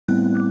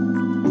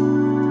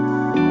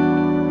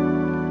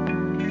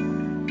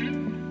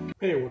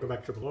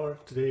back to Triple R.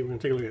 Today we're going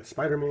to take a look at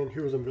Spider-Man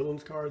Heroes and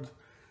Villains cards.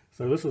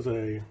 So this is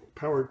a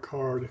powered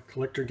card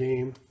collector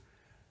game.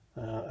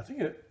 I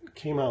think it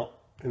came out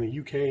in the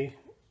UK.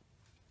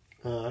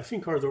 I've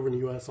seen cards over in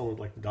the US on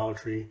like the Dollar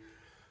Tree.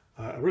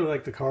 I really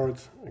like the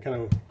cards. I kind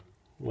of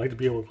like to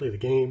be able to play the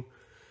game.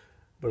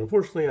 But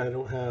unfortunately I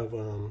don't have,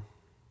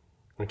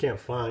 I can't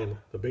find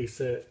the base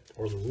set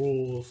or the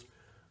rules.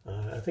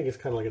 I think it's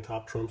kind of like a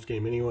Top Trumps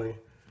game anyway.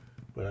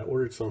 But I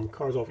ordered some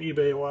cards off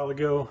eBay a while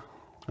ago.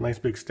 A nice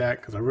big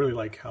stack because I really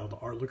like how the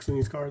art looks in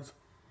these cards.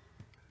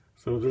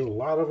 So there's a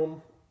lot of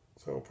them.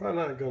 So I'm probably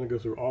not going to go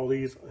through all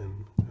these.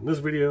 And in this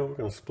video, we're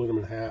going to split them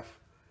in half.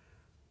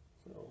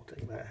 So we'll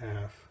take that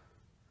half.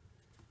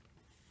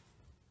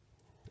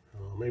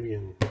 Maybe a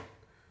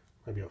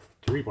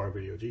 3-part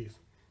video. Geez.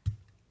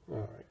 All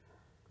right.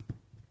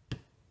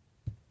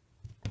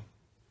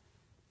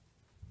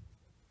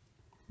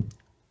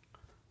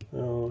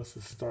 So let's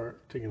just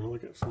start taking a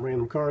look at some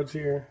random cards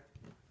here.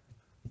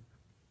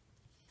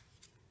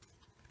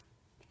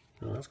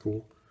 Oh, that's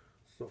cool.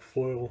 It's a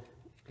foil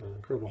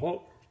Incredible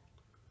Hulk.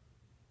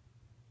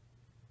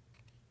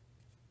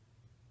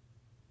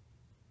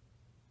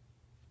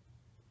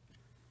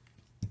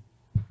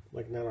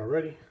 Liking that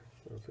already.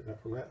 So I'll take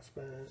that from that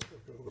spot.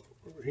 Go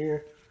over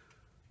here.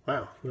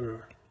 Wow.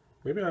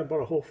 Maybe I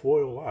bought a whole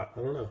foil lot. I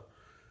don't know.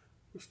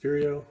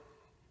 Mysterio.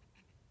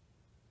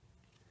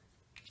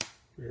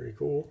 Very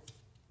cool.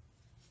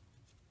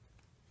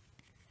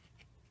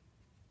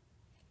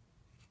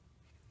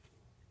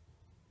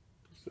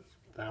 This is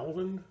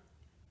 1,000.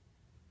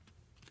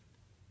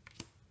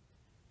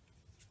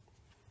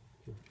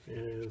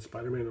 And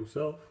Spider-Man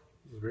himself.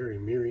 This is very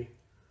mirror.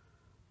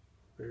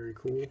 Very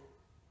cool.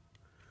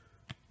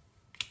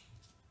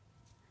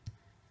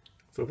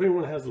 So if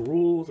anyone has the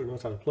rules or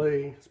knows how to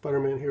play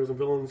Spider-Man Heroes and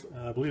Villains,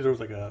 I believe there was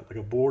like a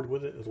board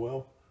with it as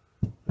well.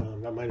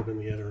 That might have been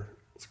the other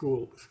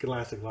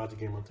Scholastic Logic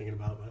game I'm thinking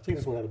about, but I think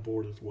this one had a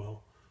board as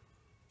well.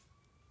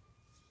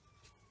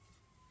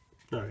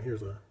 Alright,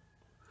 here's a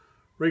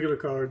regular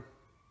card.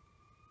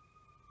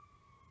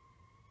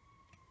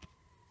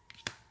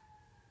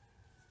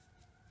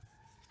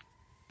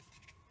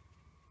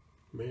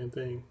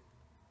 Man-Thing.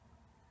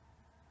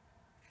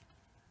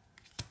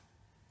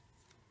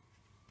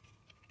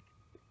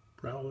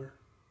 Prowler.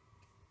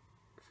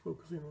 It's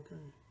focusing okay.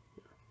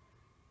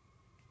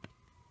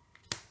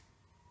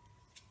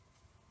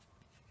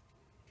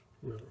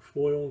 Yeah. Another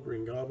foil,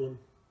 Green Goblin.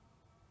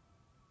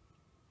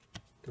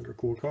 Another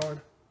cool card.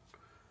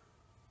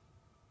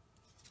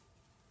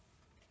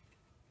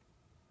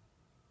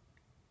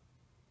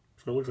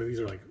 So it looks like these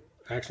are like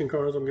action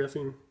cards, I'm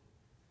guessing.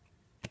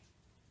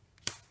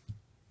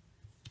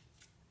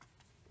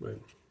 But,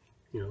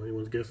 you know,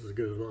 anyone's guess is as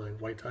good as mine.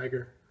 White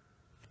Tiger.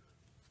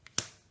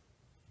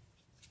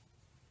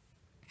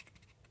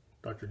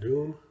 Dr.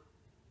 Doom.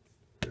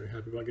 Very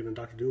happy about getting a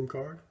Dr. Doom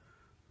card.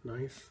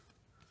 Nice.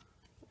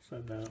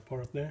 Set that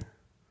part up there.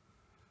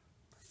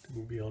 He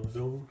can be on his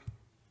own.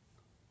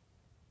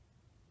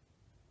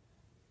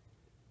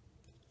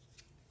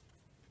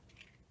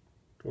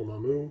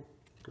 Dormammu.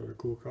 Another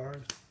cool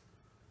card.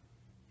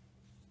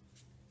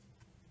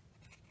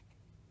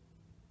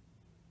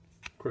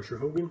 Crusher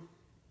Hogan.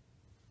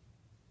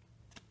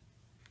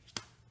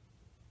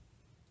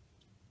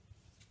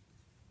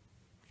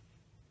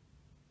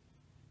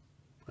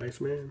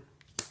 Iceman.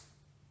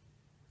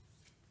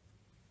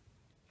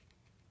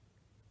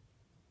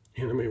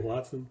 Anime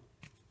Watson.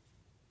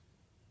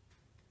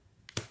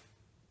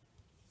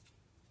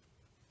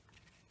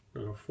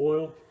 Another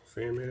foil,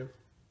 Sandman.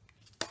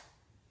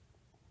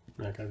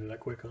 I gotta do that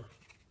quick, huh?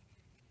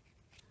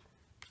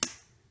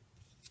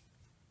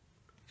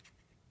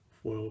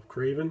 Foil of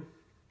Kraven.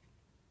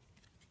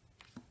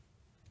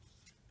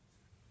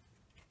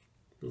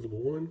 Invisible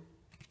Woman.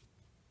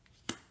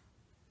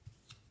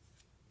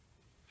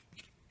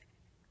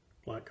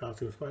 Black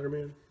costume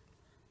Spider-Man.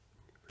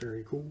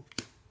 Very cool.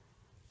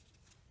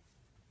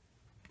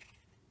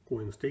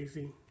 Gwen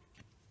Stacy.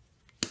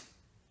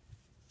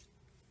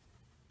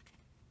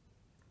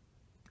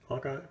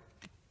 Hawkeye.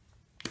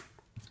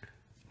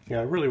 Yeah,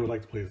 I really would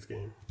like to play this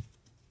game.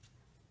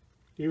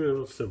 Even if it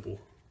was simple.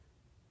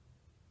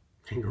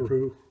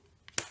 Kangaroo.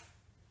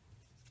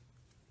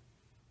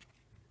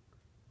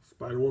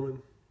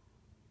 Spider-Woman.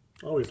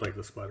 I always like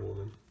the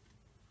Spider-Woman.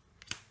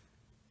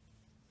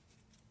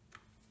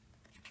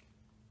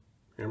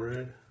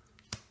 Hammerhead.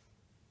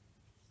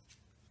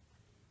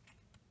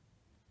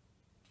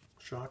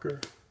 Shocker.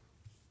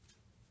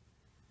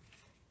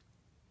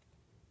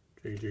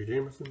 J.J.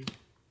 Jameson.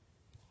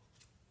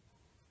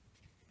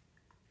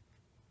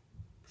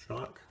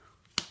 Shock.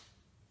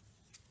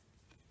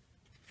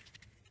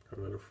 Got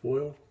another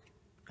foil.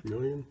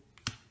 Chameleon.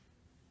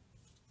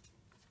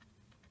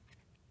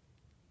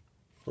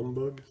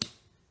 Humbug.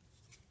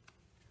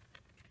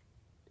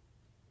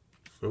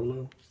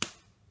 Solo.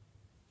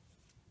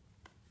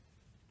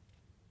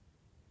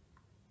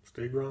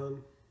 Stegron.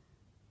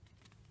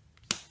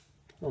 I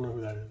don't know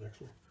who that is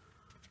actually.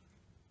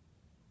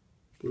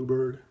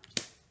 Bluebird.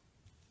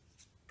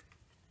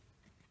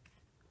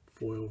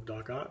 Foil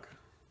Doc Ock.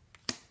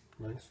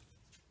 Nice.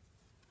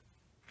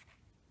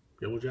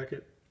 Yellow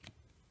Jacket.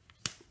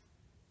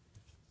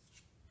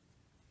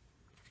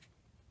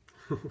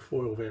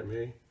 Foil Aunt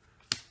May.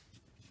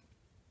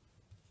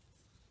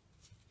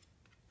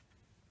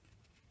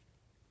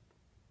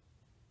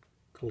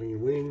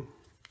 Colleen Wing.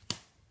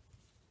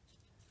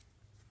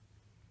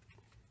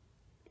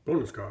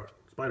 Bonus card.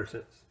 Spider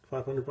Sense.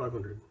 500,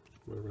 500.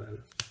 Whatever that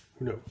is.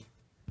 Who knows?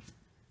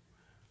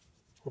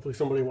 Hopefully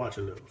somebody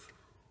watching knows.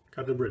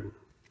 Captain Britain.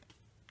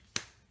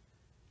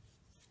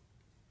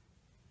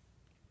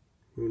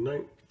 Moon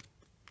Knight.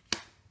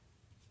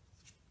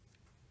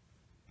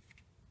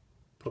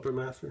 Puppet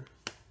Master.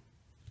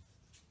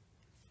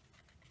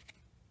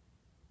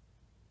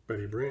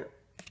 Betty Brant.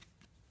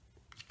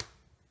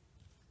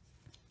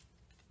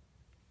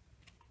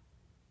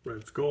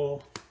 Red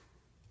Skull.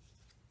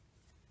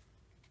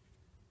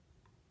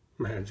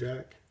 Mad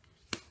Jack.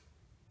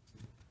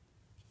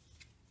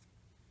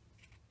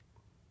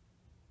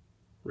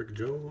 Rick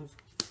Jones.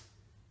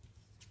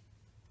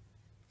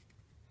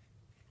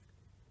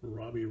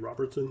 Robbie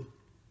Robertson.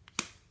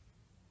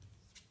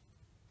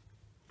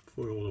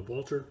 Foil the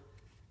Vulture.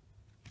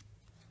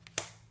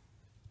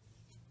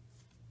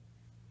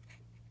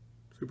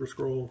 Super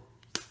Scroll.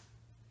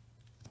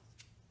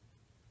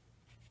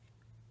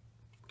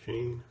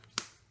 Kane.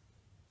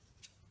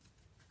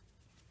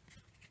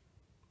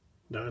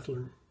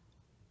 Dazzler.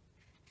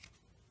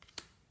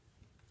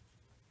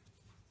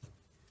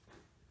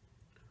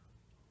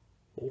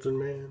 Molten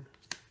Man.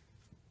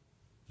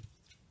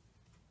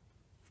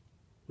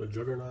 The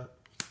Juggernaut.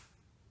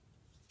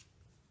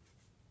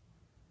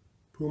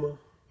 Puma.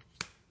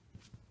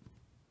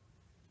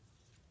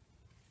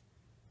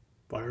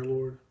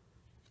 Firelord.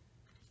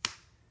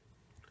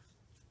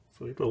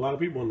 So he put a lot of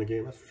people in the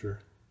game, that's for sure.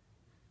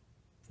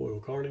 Foil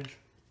Carnage.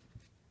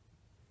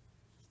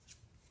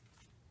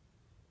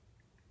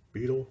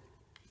 Beetle.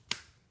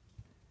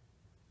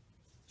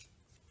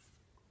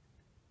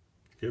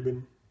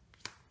 Gibbon.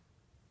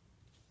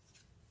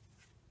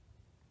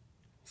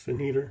 Sin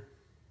Eater.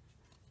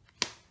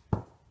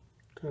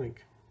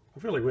 I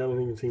feel like we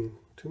haven't even seen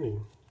too many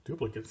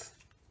duplicates.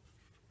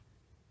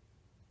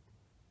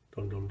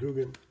 Dum Dum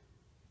Dugan.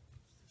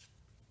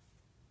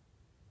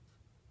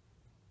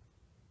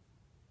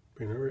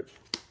 Painter Rich.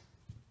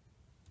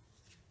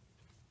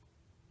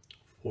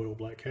 Foil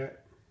Black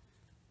Cat.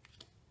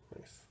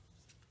 Nice.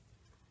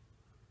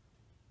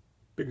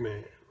 Big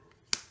Man.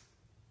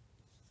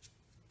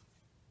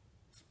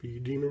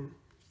 Speed Demon.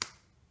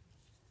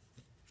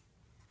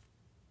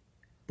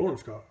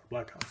 Bonus card,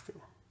 black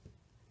costume.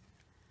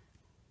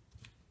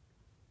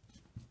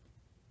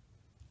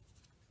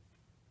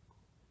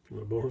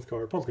 The bonus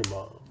card, Pumpkin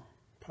Bomb.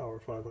 Power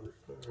 500.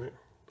 Alright.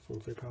 This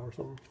one say power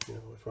something? Yeah,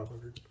 like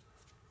 500.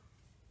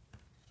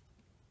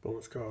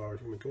 Bonus card,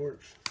 Human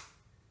Torch.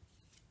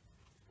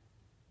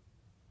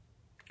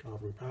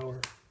 Cosmic Power,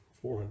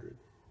 400.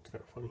 It's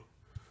kind of funny.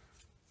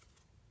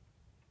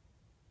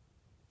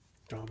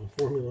 Goblin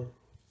Formula.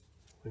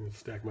 I think the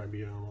stack might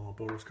be on all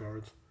bonus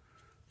cards.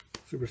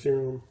 Super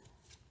Serum.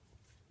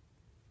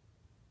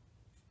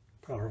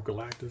 Power of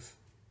Galactus.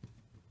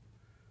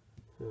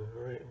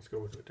 Alright, let's go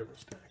with a different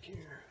stack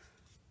here.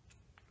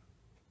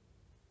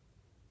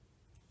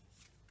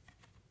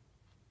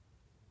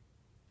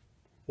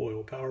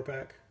 Foil Power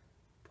Pack.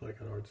 Probably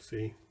kind of hard to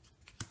see.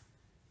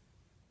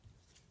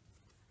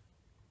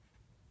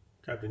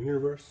 Captain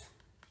Universe.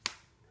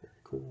 Very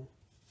cool.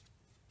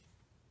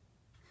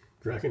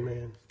 Dragon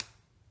Man.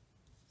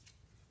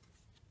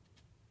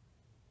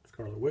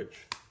 Scarlet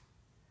Witch.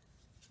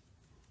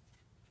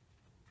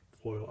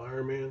 Foil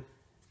Iron Man.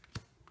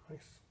 Nice.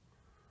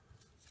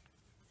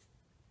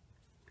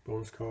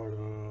 Bonus card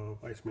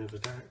of Iceman's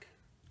Attack.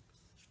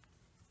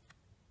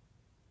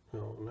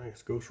 Oh,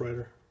 nice. Ghost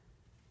Rider.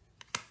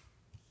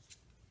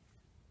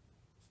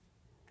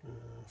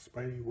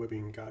 Spidey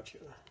Webbing Gotcha.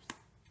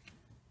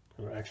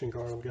 Another action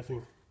card, I'm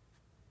guessing.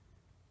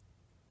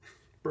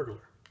 Burglar.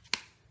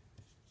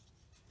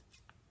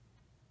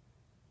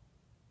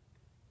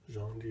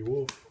 John D.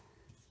 Wolfe.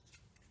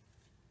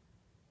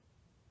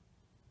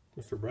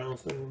 Mr.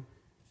 Brownstone.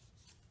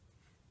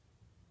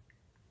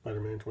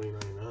 Spider-Man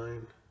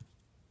 2099.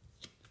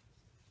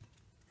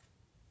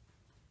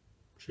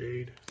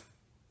 Shade.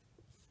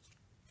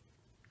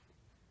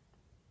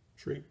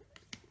 Shriek.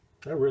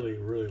 I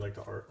really like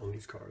the art on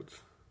these cards.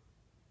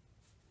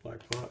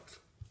 Black Fox.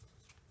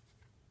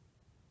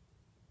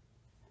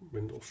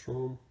 Wendell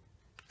Strom.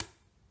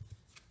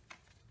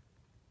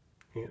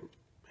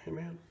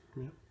 Ant-Man.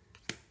 Yeah.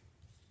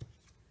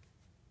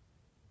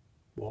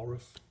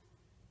 Walrus.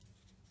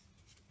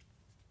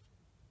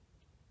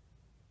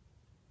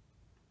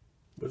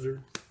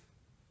 Wizard.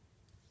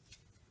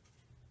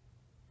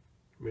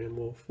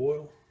 Man-Wolf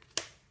Foil.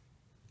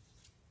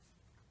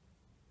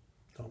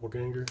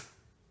 Doppelganger.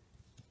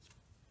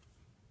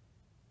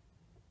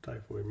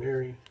 Typhoid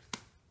Mary.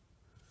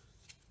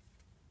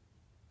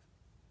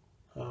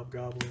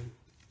 Hobgoblin.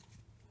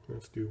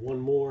 Let's do one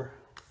more,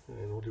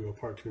 and we'll do a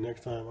part 2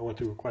 next time. I went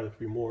through quite a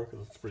few more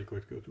because it's pretty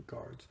quick to go through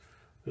cards.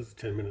 This is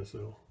 10 minutes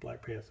though.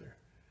 Black Panther.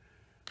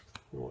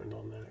 We won't end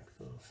on that.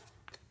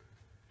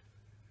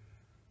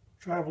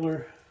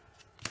 Traveler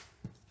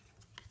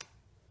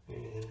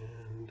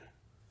and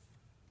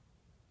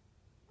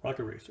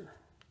Rocket Racer.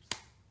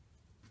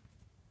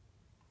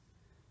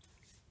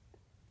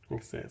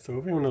 Like I said, so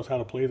if anyone knows how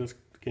to play this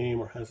game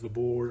or has the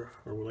board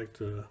or would like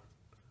to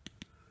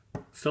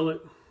sell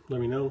it,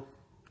 let me know.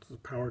 This is a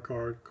power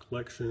card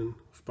collection,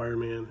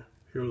 Spider-Man,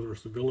 Heroes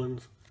vs.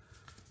 Villains.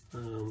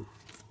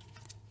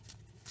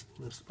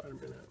 Where's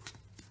Spider-Man at?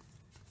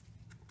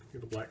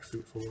 Get a black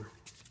suit somewhere.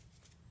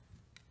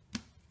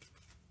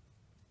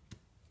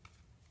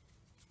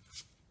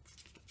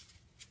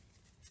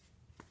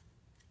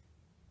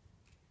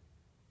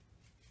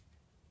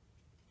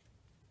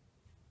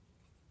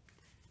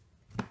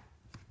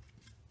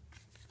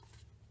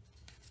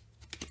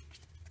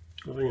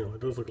 So, you know, it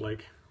does look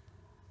like,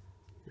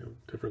 you know,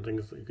 different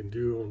things that you can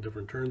do on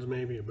different turns,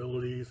 maybe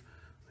abilities.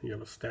 You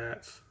have a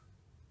stats.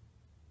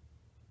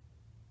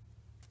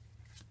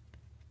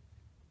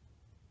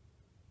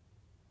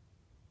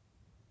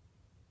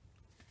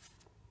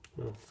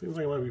 Well, seems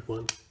like it might be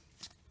fun.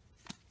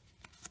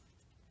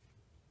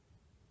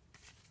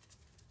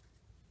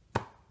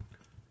 All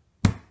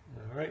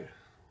right,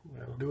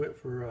 that'll do it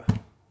for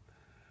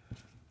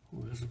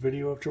this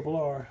video of Triple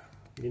R.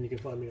 Again, you can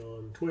find me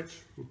on Twitch,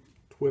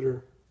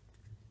 Twitter.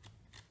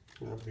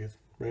 It's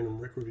Random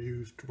Rick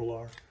Reviews, Triple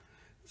R.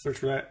 Search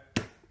for that.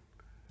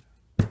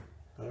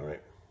 All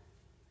right,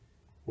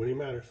 winning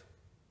matters.